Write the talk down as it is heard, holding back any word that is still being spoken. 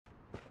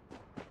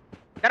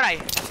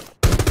Karay.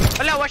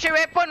 Wala, wash your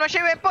weapon, wash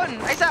your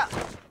weapon. Ay, sa.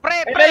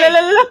 Pre, pre.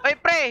 Ay,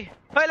 pre.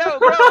 Hello,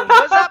 bro.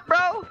 What's up,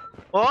 bro?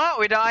 Oh,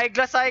 with the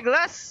eyeglass,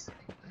 eyeglass.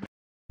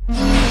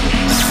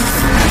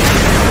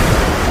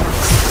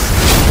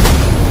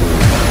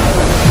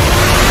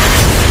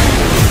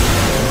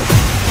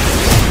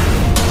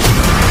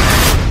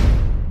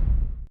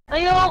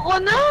 Ayoko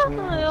na.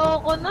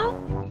 Ayoko na.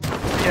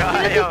 Ayaw.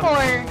 Sino si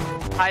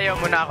 4? Ayaw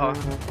mo na ako.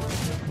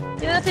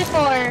 Sino si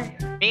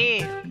 4?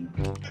 Me.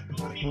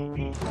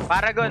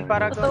 Paragon,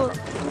 Paragon.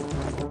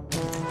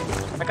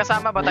 May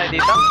kasama ba tayo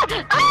dito?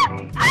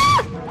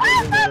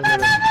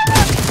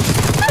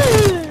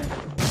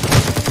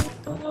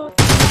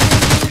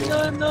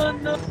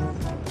 No.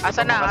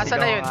 Asa na? Asa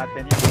na yun?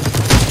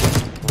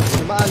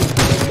 Tumaan.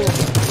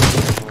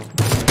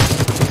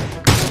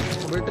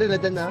 Number 3 na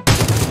dyan ha.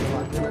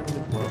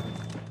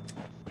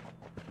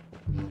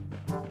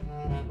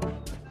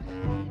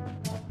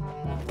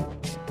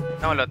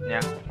 Anong loot niya?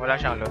 Wala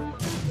siyang loot.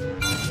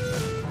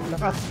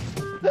 Lakas.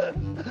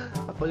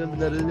 Ako yung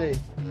binaril niya eh.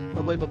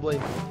 Paboy.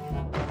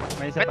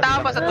 May tao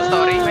pa sa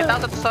 2-story? May tao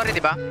sa 2-story,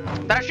 di ba?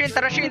 Tara, Shin!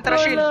 Tara, Shin! Tara,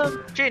 Shin!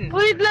 Shin!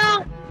 Wait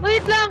lang!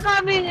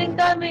 Coming!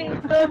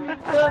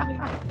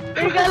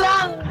 Teka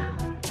lang!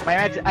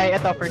 Ay,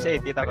 ito, first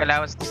aid. Dito.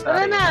 Pagkalawas sa 2-story.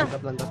 Tara na!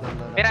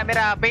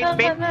 Mira,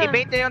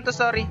 i-bait niyo yung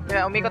 2-story.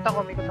 Mira, umikot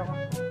ako.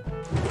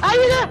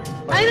 Ayun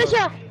na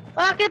siya!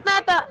 Bakit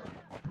nata?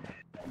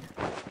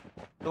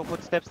 2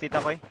 footsteps,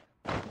 tita ko eh.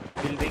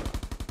 Building.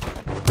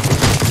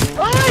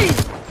 Oy!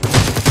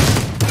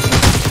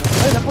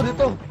 Ay, naku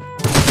dito.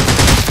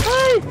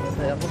 Ay!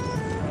 Ay, ako.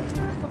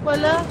 Ito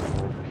pala.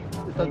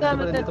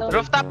 Dito.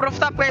 Rooftop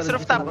guys,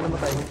 rooftop.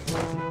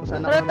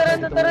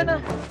 Tara na.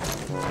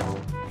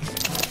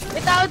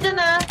 May tao dyan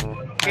ah.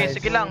 Okay,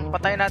 sige lang.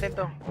 Patayin natin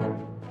to.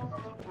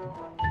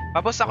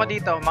 Mabos ako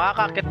dito.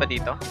 Makakakit ba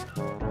dito?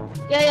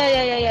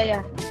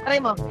 Yeah.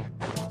 Try mo.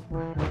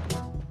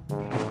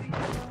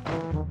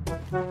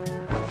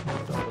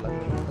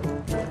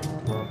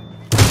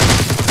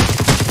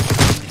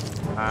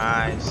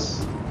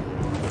 Nice.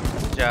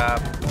 Good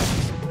job.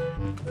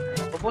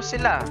 Ubos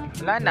sila.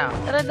 Wala na.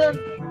 Tara doon.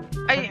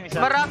 Ay,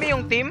 marami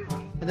yung team.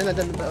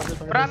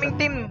 Maraming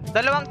team. 2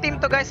 team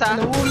to guys ha.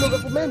 Nahulog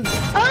ako men.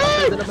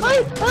 Ay!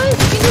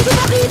 Hindi ko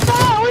makita!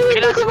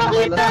 Hindi ko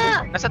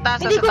makita! Nasa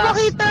taas, Hindi nasa ko taas.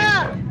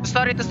 makita!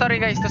 To story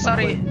guys, to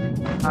story.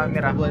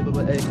 Mira.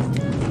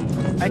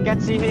 I can't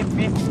see him,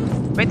 eh.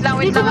 Wait lang,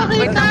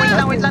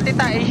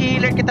 tita.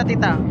 I-healer kita,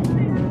 tita.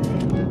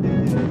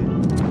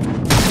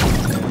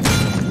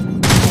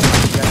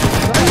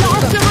 Ang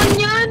lakas naman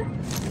yan!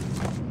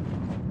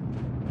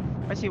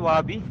 Ay, si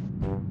Wabi.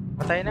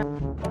 Patay na.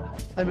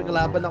 Ay, may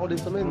kalaban ako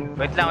dito men.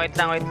 Wait lang.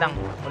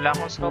 Wala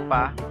akong scope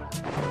ha.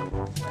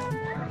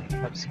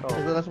 Scope.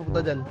 Ito na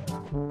pupunta dyan.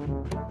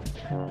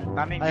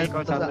 Coming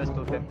vehicle south the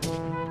student.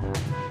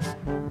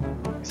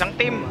 Isang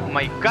team. Oh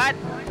my god.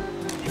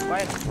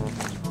 Quiet.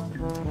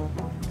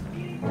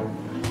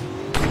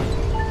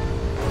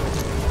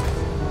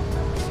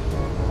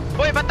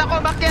 Boy, ba't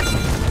ako? Bakit?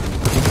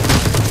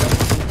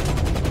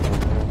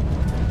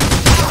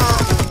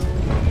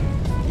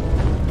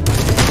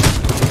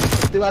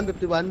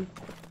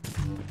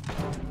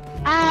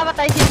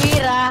 Patay si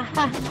Mira.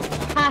 Ha.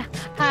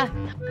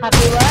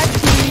 Happy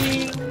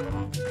watching.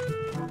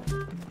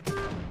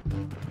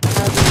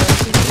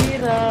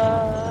 Mira.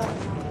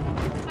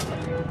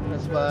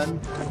 Last one.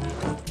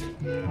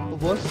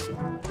 Ubos.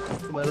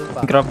 Meron pa.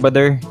 Craft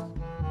brother.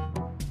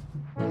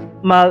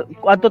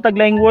 Ato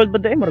taglaing world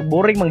brother, marag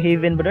boring mang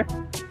haven brother.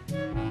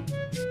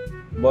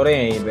 Boring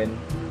ang haven.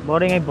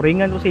 Boring ay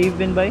boringan ko sa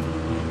haven bay.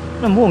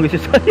 Namuong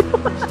isa sayo.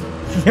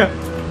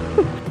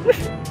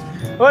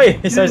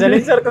 Hoy, social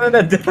answer ko na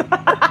dad.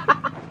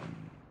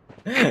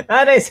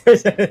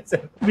 Social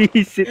answer.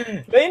 Visit.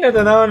 Kaya na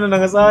tanaw na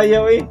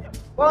nangasayaw eh.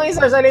 Kung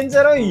social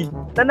answer oy.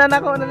 Tanan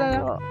ako.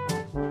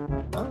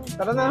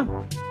 Tara na.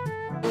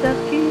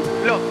 Sakit.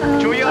 Lo,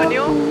 Chuya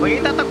niyo.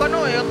 Magkita ta ko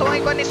no, yung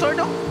tuwang ko ni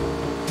Sordo.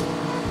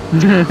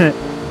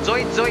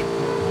 Zoid.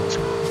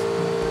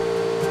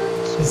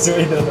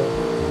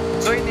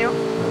 Zoid niyo.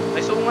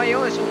 Ay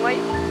sungay.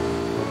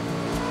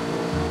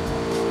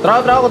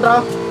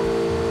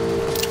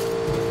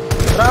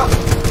 Draw.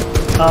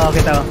 Oo,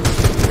 kita ko.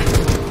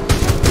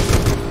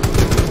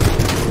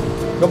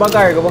 Go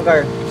bangkar.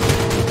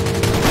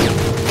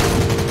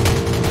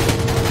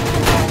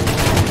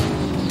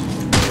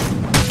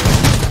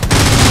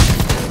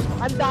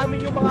 Ang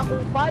dami yung mga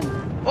kupal.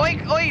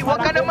 Oy, wag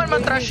ka naman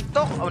man-trash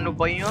talk. Ano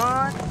ba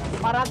yan?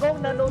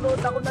 Paragon, nanonood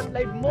ako ng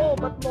live mo.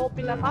 Ba't mo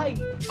pinatay?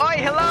 Oy,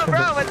 hello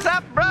bro. What's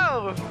up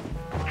bro?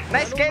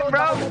 Nice game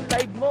bro. Nanonood ako ng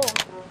live mo.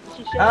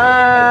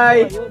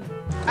 Hi!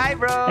 Hi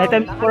bro. Night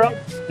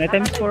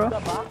times 4.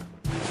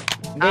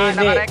 Hindi.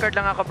 Naka-record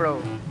lang ako bro.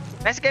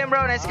 Nice game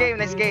bro, nice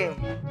game.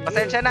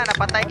 Pasensya na,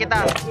 napatay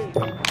kita.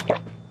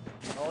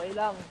 Okay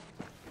lang.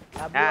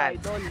 Love Yan. you,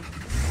 idol.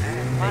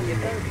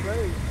 Master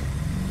Bird.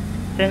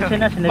 Sensya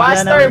na, sinadya na.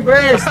 Master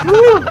Burst!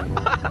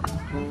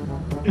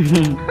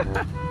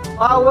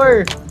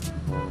 Power!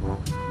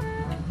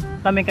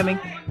 Coming.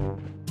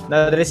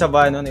 Nadali sa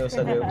van, no?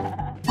 Niusa daw.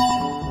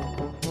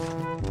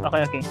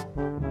 Okay, okay.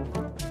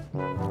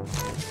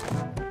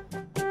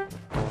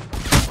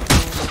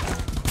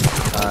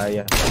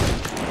 Yeah.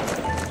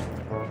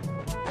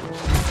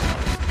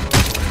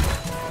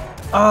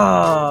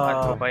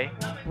 Ah! Bay.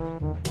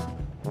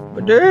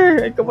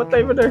 Brother! Ay,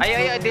 kamatay, brother.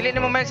 Ay, dili na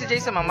mo man si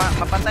Jazon,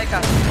 mapatay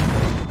ka.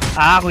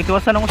 Kung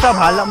ituwasan ng usab,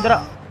 hala mo dira.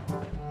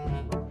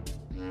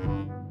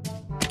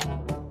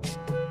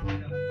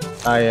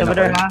 Ayan, Sa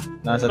brother, ha?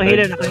 Nasa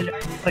Healer, third.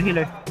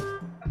 healer.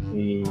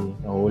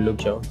 Nahulog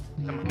siya.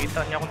 Na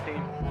makita niya akong tail.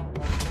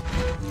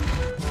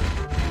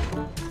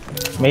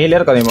 May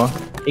healer ka mo?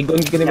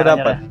 Igon ko nimo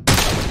dapat.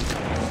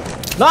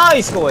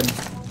 Nice, Kuwan!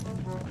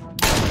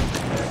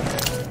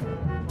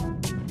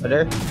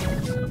 Brother?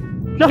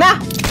 Na!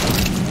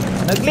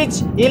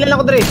 Nag-glitch! Healer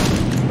ako, Dre!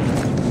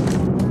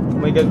 Oh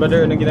my god,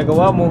 brother, anong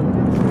ginagawa mo?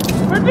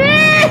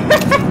 Brother!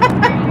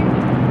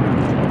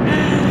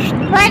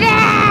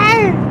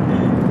 Brother!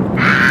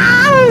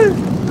 Ah!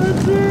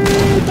 Brother!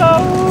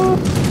 Tao!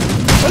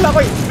 Wala ko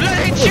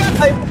Headshot!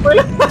 Ay,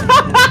 wala!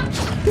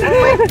 Oh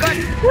my god!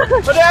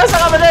 Brother, asa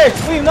ka, brother?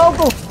 Uy, naog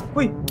ko!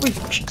 Uy!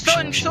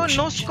 Son,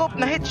 no scope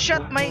na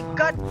headshot, my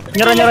god!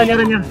 Nyara.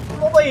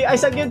 Oh, boy! Ay,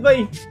 sagyod,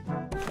 boy!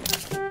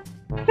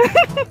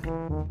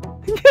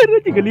 Nyara,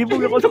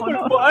 tigalibog ako sa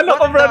kuno. Ano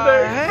ka, brother?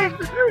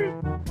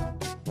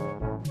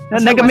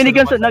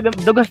 Nagaminigan sa,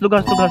 dugas.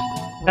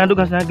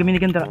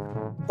 Nagaminigan dira.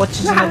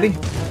 Watch sa nabi.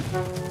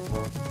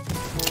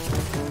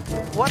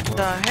 What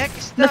the heck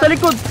is that? Nasa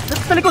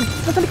likod.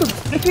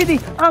 Guys, ready.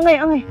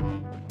 Angay.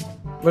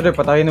 Brother,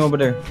 patayin mo,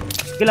 brother.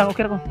 Okay lang,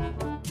 okay ako.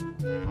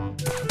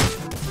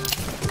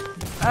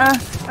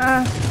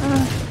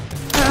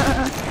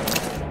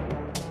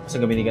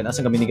 Asang gaminigan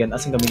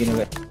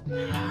ulit.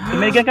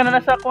 Imiligan ka na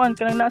nasa kuan,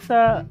 ka na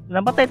nasa,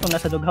 nabatay itong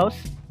nasa doghouse.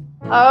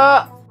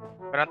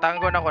 Parang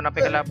tanggon ako,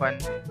 napikalapan.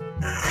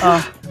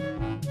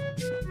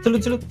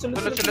 Sulod.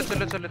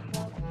 Sulod.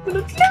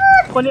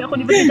 Ako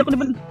ni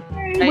Badin.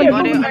 Ay,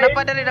 ano yung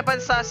napadali na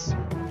pansas?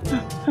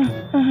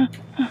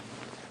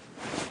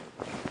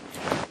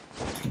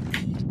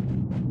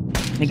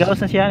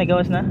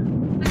 Nigawas na.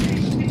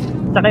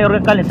 Sakay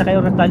Oracle.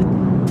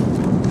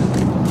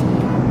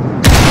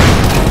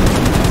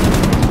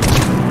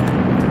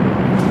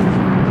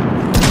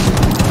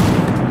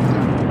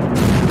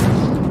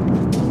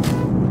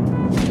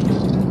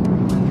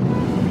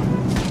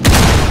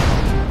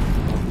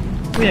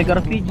 Uy,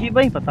 nag-RPG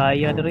ba?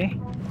 Pataya dere.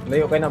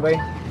 Layo kayo na, bay.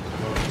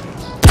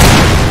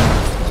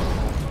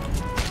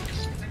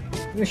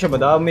 Ano siya ba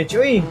damage?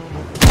 Uy!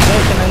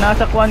 Guys, kanang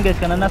nasa kuan guys,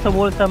 kanang nasa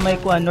wall sa may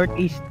kuan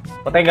northeast.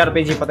 Patay ng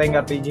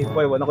RPG.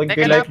 Boy, wala ko yung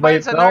Teka life lapan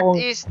vibe sa na ako.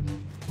 northeast.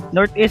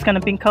 Northeast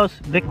kanang pink house,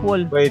 brick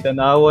wall. Boy,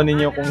 tanawa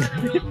ninyo kung...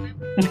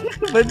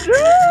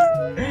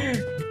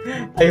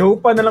 Ay,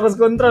 hupa na lang ko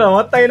sa kontra.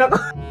 Namatay na ko.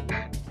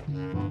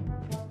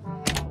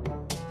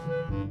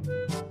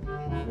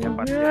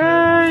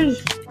 Ay!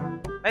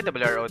 May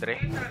WRO,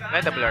 Dre. May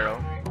WRO.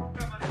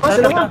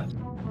 Sila ka?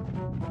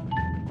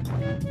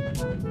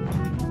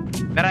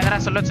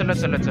 Tara, sulod.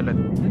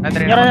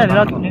 Nadre Nyara na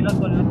na, ako. nilag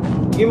ko.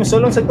 Sige mo,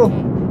 sulong sad ko.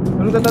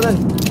 Anong tatanan?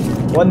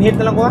 One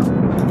hit na lang ko, ha?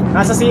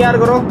 Nasa CR,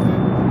 guro.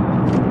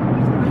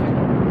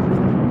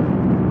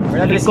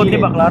 Likod ni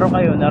ba? Klaro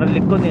kayo.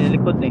 Likod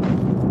ni.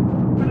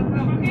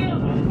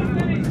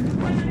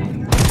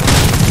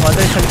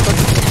 Water sa likod.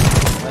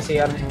 Nasa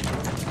CR.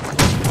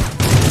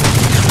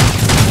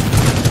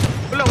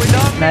 Wala, with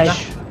damage.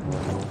 Nice.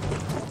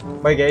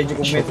 Boy, gaya dyan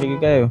kung may trigger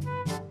kayo.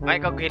 May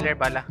ikaw killer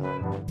bala.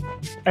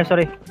 Ay,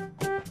 sorry.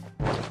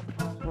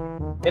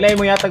 Ilay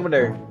mo yatag,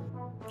 brother.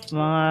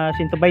 Mga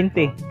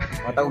 120.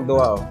 Matagog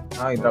duwa, oh.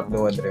 Drop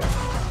duwa, Dre.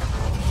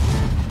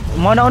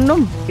 Imo na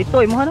unom.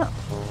 Ito, imo na.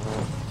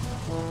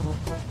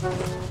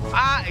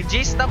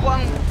 Jis na ko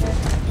ang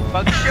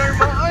pag-sure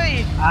mo,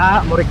 oy!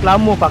 Mo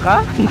reklamo pa ka?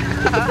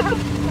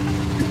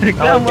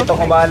 Reklamo. Ito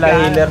ko bahala,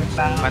 healer.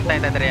 Pantay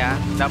na, Dre, ha?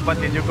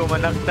 Dapat hindi ko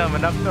manaktan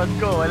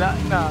ko, wala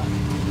na.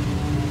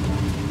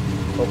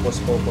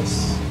 Focus.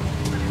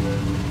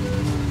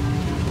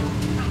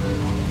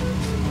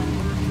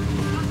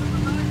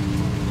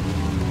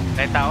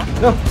 May tao?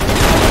 No!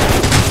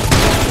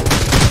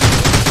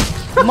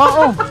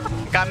 Mao.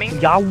 Incoming?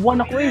 Yawan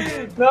ako eh.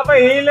 Napay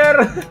healer!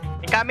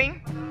 Incoming?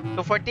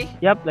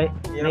 240? Yap,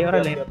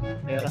 layora.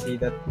 See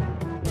that.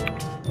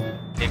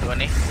 Hindi ko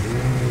ni.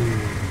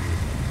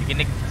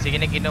 Sige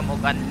nag-inom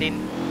og antin.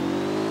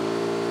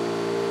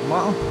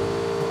 Mao.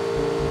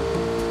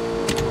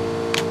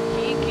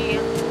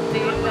 Kiki,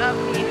 they love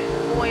me.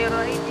 Boy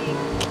riding.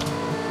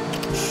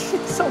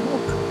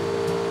 Samok.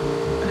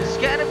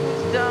 Scatter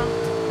boots down.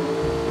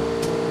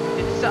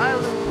 It's the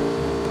island.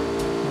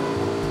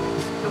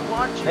 To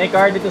watch. May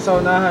card dito sa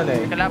unahan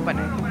eh. Kalaban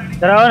eh.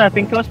 Tara na,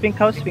 pink house.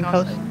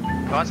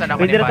 Kung saan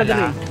ako Pwede ni na ka bala.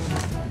 dali.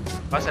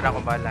 Kung saan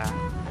ako bala.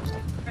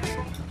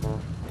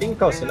 Pink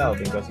house sila,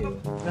 pink house sila.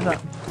 Nasa?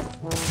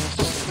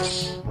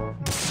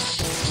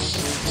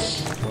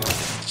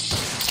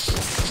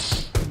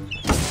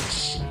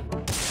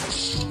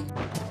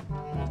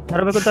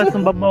 Narabi ko tayo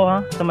sa babaw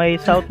ha, sa may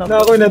south na.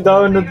 Na ako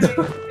na-download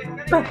to.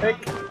 the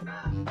heck?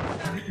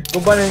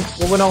 Kuba na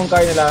kung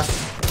kaya nila.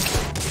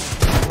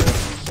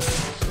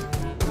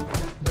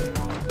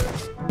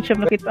 Siya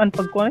nakitaan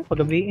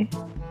paggabi eh.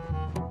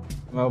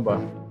 Ano ba?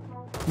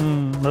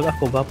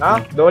 Ako ba?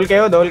 Dool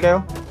kayo.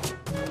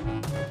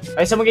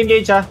 Ay, sa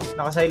mag-engage ha.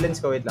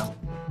 Naka-silence ko, wait lang.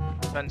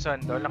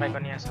 Son, doon na kayo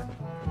niya, son.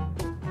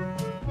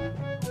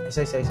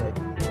 Isa.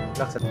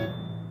 Relax at. Okay.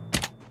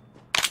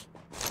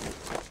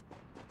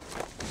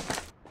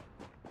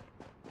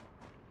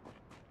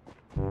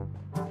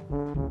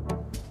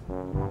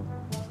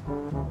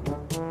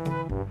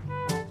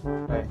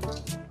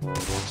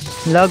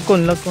 Lag ko.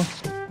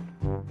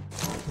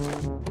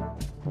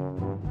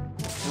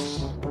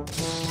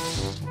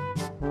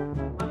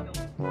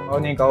 Oo,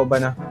 na yung kauba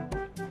na.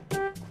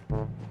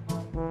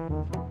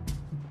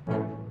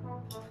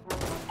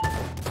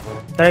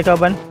 Try ka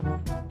ban?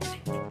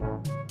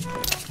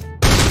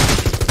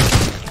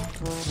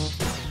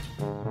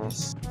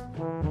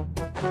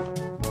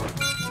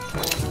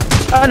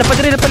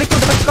 Napadiri na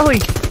palikod dapat kahoy.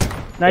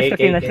 Nice ka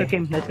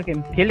Kim.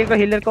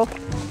 Healer ko.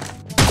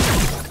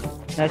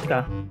 Nice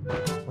ka.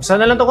 Saan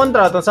na lang to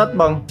kontra? Itong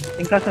satbang.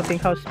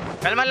 Pink house.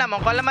 Kalma lang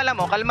mo.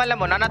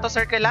 Na to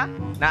circle ha?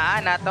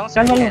 Na tong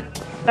Kalma circle.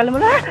 Kalma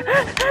na.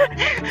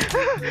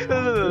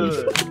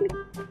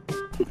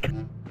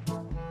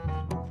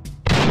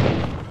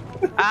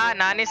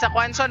 Nani sa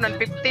Kwanson,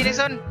 150 ni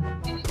son.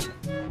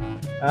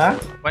 Ha?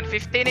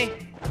 150 ni.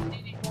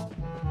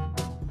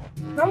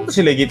 Ano to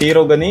sila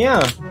gitiro ganiya?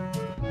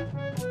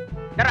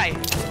 Daray.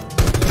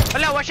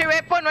 Wala, wash your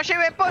weapon.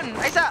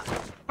 Ay sa.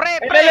 Pre.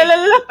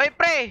 Oy,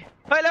 pre.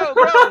 Hello,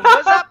 bro.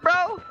 What's up,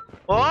 bro?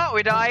 Oh,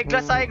 with the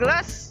eyeglass. Bro.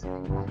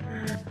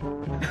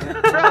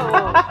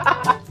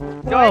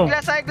 The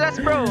eyeglass,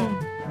 bro.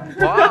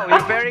 Wow,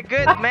 you're very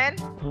good, man.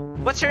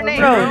 What's your name,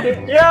 bro?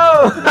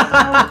 Yo!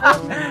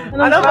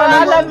 Ano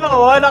pangalan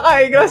mo?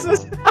 Naka-eyeglass mo.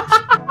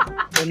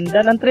 Ganda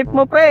ng trip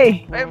mo,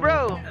 pre. Hey,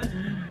 bro.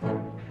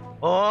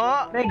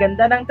 Oh. Pre,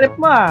 ganda ng trip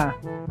mo ah.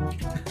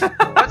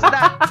 What's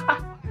that?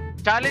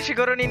 Challenge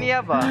siguro ni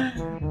Nia ba?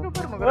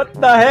 What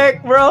the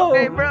heck, bro?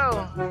 Hey,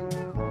 bro.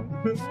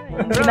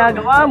 Ano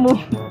ginagawa mo?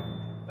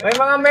 May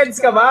mga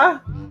meds ka ba?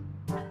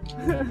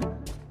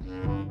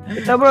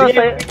 Ito bro,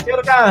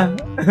 picture ka.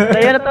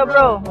 Sa'yo na to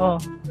bro. Oh.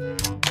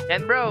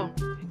 Yan, bro.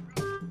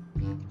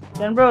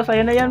 Yan bro,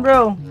 sa'yo na yan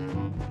bro.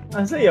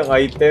 Asa yung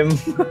item?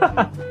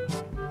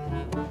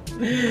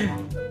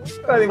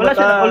 Wala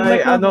siya, all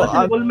mic mo.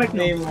 All mic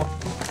name mo?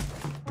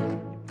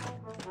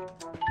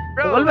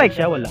 Bro. All mic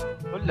siya, wala.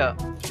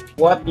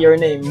 What your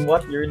name?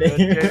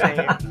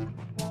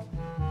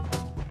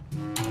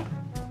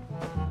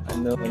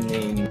 Ano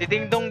name?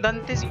 Didingdong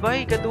Dantes,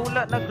 bay.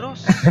 Kadula na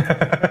gross.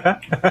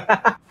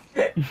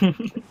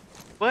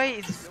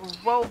 Bay,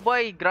 wow,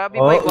 bay. Grabe,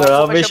 bay.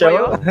 Gwapo ka siya,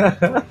 bayo.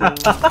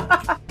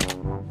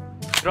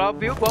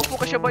 Grabe,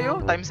 gwapo ka siya, bayo.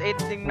 Times 8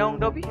 ding naong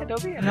Dobby.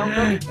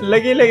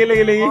 Lagi.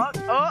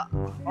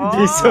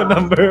 Jazon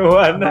number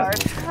 1.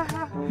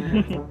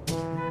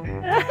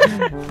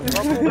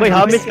 Bay,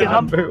 hamis ka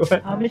number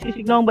 1. Hamis ka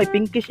signong bay.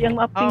 Pinkish yung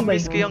upping bay.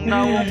 Hamis ka yung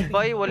nawong,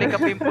 bay. Wala ka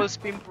pimples,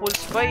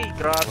 bay.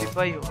 Grabe,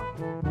 bay.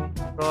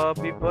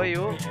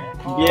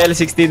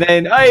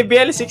 BL69. Ay,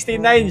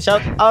 BL69.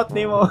 Shout out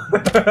ni mo.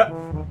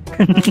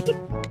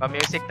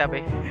 Pa-music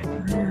tabi.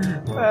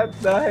 What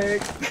the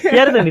heck?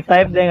 Siya rin ni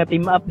type na nga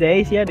team up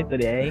day. Siya dito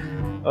day.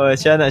 Oh,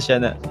 siya na.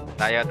 Sayo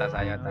ta.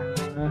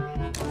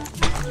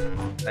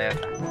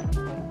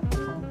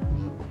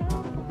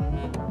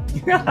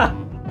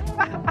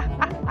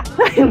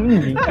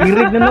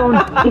 Irig na noon.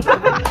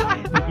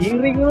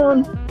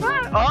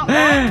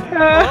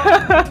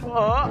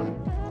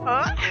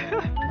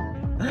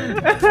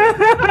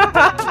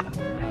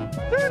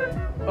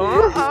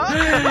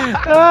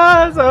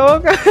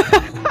 So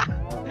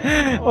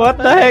what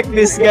the heck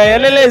this guy?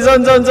 Alele,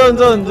 zone.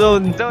 Zone,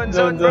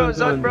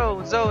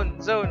 bro.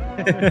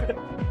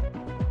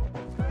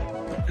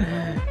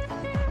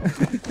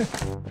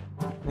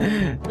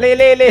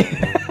 Le.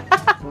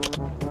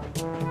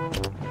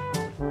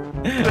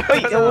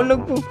 Uy,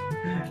 nawulog ko.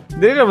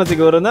 Diri naman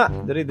siguro na.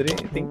 Diri.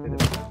 I think.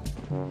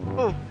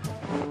 Oh.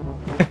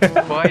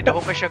 Boy, dako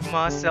ka siyag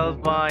muscle,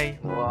 boy.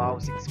 Wow,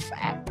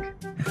 six-pack.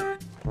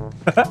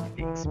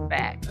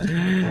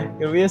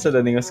 Grabe yan sa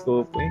daning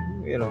scope eh.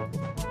 Pero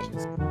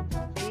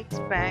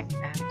Six-pack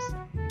abs.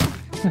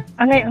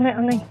 Angay.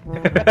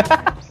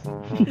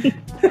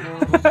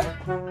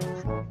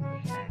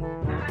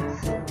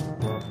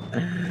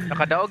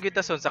 Nakadaog yun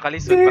tason sa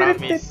kalisod,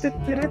 promise.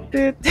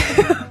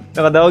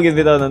 Nakadaog yun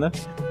bitaw na.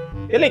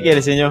 Ilan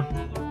kills inyo?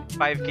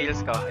 5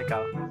 kills ka,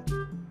 ikaw.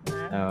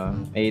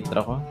 8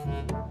 ako.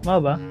 Mga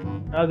ba?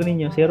 Nakagawa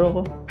ninyo, 0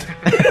 ko.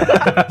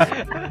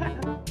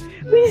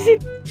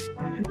 Visit!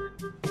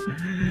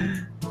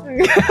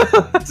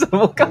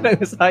 Sumuk ka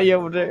ng sayaw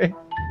mo na eh.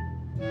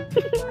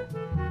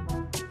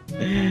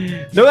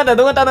 Dungan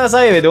ta ng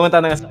sayaw.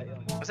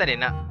 Masa din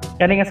na?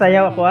 Kani nga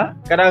sayaw ako ha?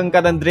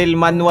 Kanang drill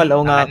manual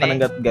o nga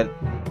kanang gat-gat.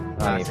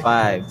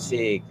 5,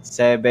 6,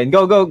 7,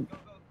 go!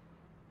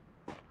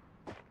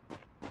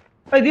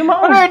 Ay, di mo.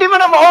 Brother, di mo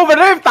na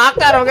ma-overdrive.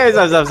 Taka ro kayo.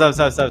 Sab.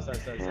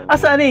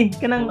 Asa ni?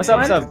 Kanang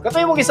Sab.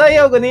 Katoy mo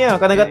gisayaw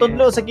ganiya.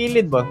 Kanagatudlo sa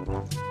kilid ba?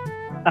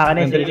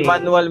 Kanang sige.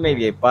 Manual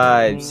maybe.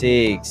 5,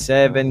 6,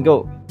 7,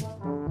 go.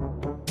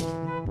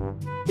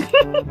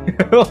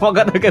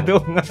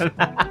 Magkanagadungan.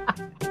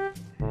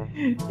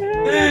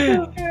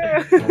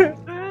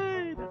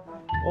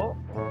 Oh,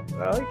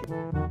 okay.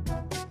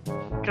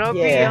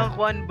 Grabe ang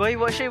kwan boy,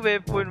 wa siya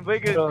weapon boy,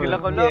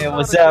 gagala ko lang. Yeah,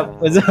 what's up?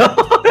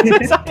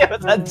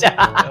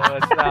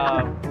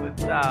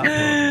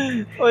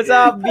 What's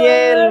up,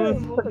 Biel?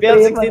 Biel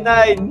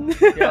 69.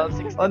 Biel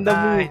 69. On the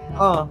move.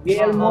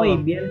 BL Moy,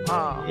 BL.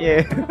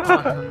 Yeah.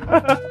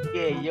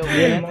 Yeah, yo.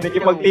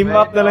 Nakipag-team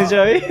up na lang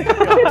siya eh.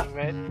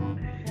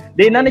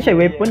 Di na siya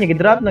weapon niya,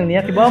 gidrop lang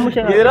niya. Kibawa mo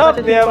siya.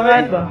 Gidrop niya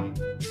ba?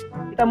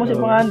 Kita mo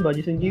siya pangalan ba?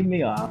 Jason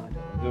Jimmy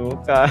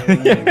Duka.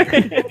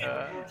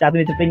 Sa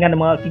atin ito pingan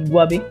ng mga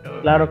kigwabi.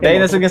 Klaro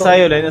kayo. Dahil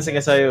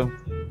nasa sayo.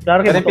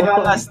 Klaro kayo. Kanang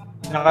pinakalas.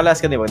 Nakalas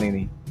ka di ba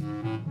nini?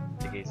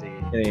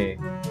 Sige.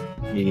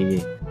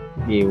 Sige.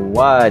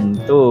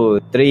 1,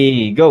 2,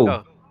 3, go.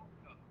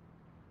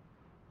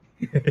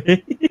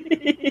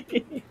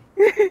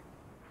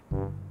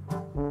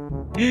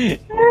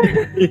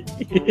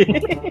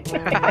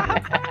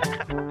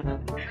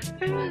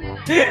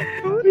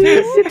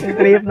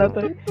 Trip na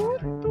to.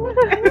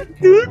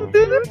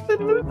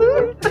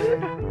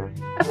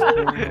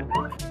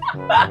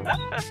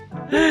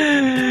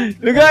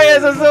 Lugaya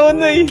sa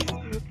zone eh.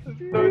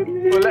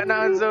 Wala na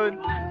ang zone.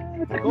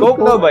 Coke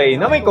na ba eh?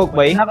 Na may coke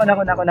ba eh?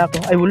 Nako.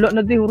 Ay, wala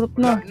na di, hurot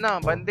na. Na,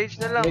 bandage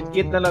na lang.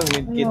 Medkit na lang,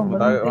 medkit.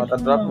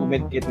 Matadrop ko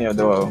medkit niyo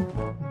daw.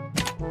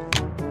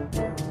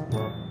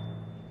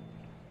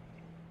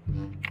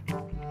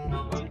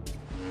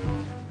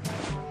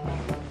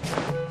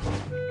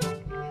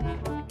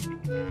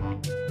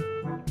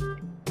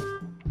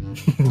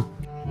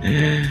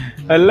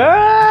 Hala!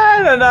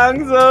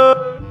 Nanangso!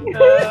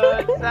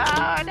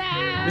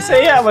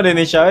 Bisaya mo din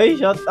ni siya eh.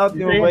 Shout out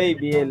ni mo ba eh,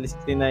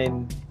 BL69.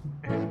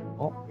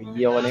 Oh,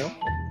 iyaw ka na yun.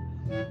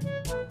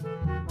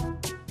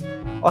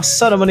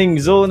 Asa naman yung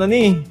zone na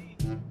ni?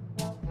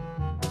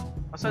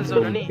 Asan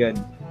zone na ni?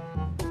 God.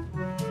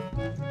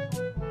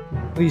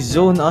 Uy,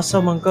 zone,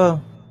 asa man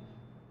ka?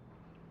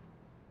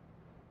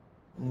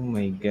 Oh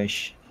my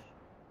gosh.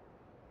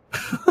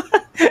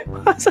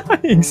 Asa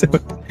yung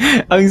zone?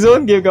 Ang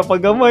zone, give ka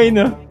pagamay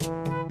na.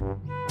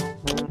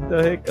 What the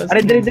heck?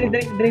 Are, dre.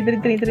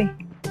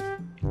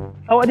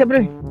 Awa dia,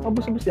 bro.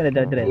 Abus dia,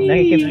 dre.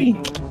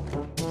 Nakikim.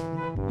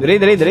 Dre.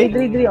 Dre.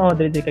 Oh,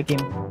 dre ka Kim.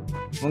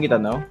 Mong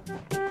kita na?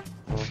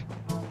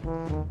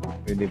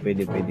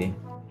 Pwede.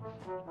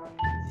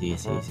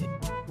 Sige.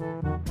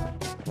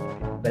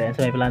 Bale,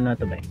 sa may plano na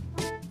to, bay.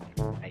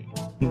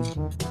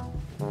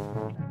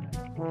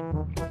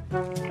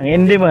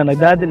 Ang hindi ba,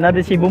 nagdadin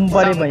si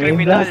Bumba rin ba? Yung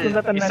blast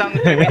na tanan. Isang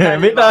criminal.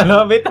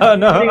 Bitaw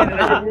na.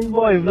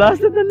 Boy,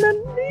 blast na tanan.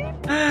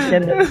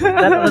 Yan,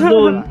 dapat ang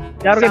zone.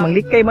 Karo kayo,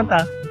 manglikay man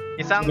ta.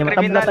 Isang Yung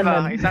criminal matablatan ba?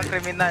 yan. Isang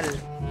criminal.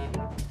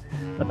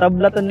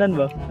 Matablatan nan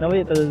ba?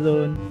 Naway ito sa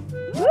zone.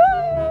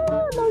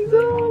 Nang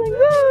zone.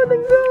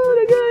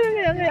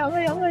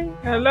 Angay.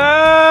 Hala!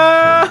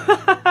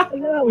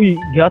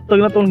 Uy, gatog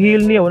na tong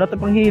heal niya. Wala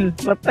pang heal.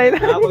 Patay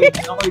na.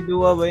 Ako'y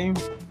duwa ba yun?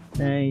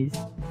 Nice.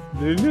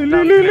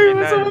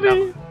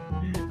 Sorry.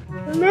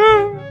 Hala!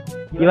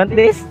 You want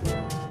this?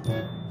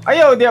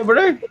 Ayaw, di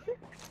bro.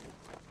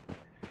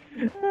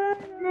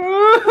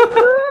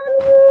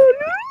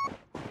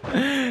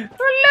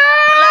 Hala!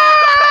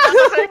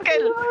 Nasa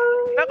circle!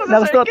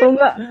 Nagusto ito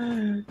nga.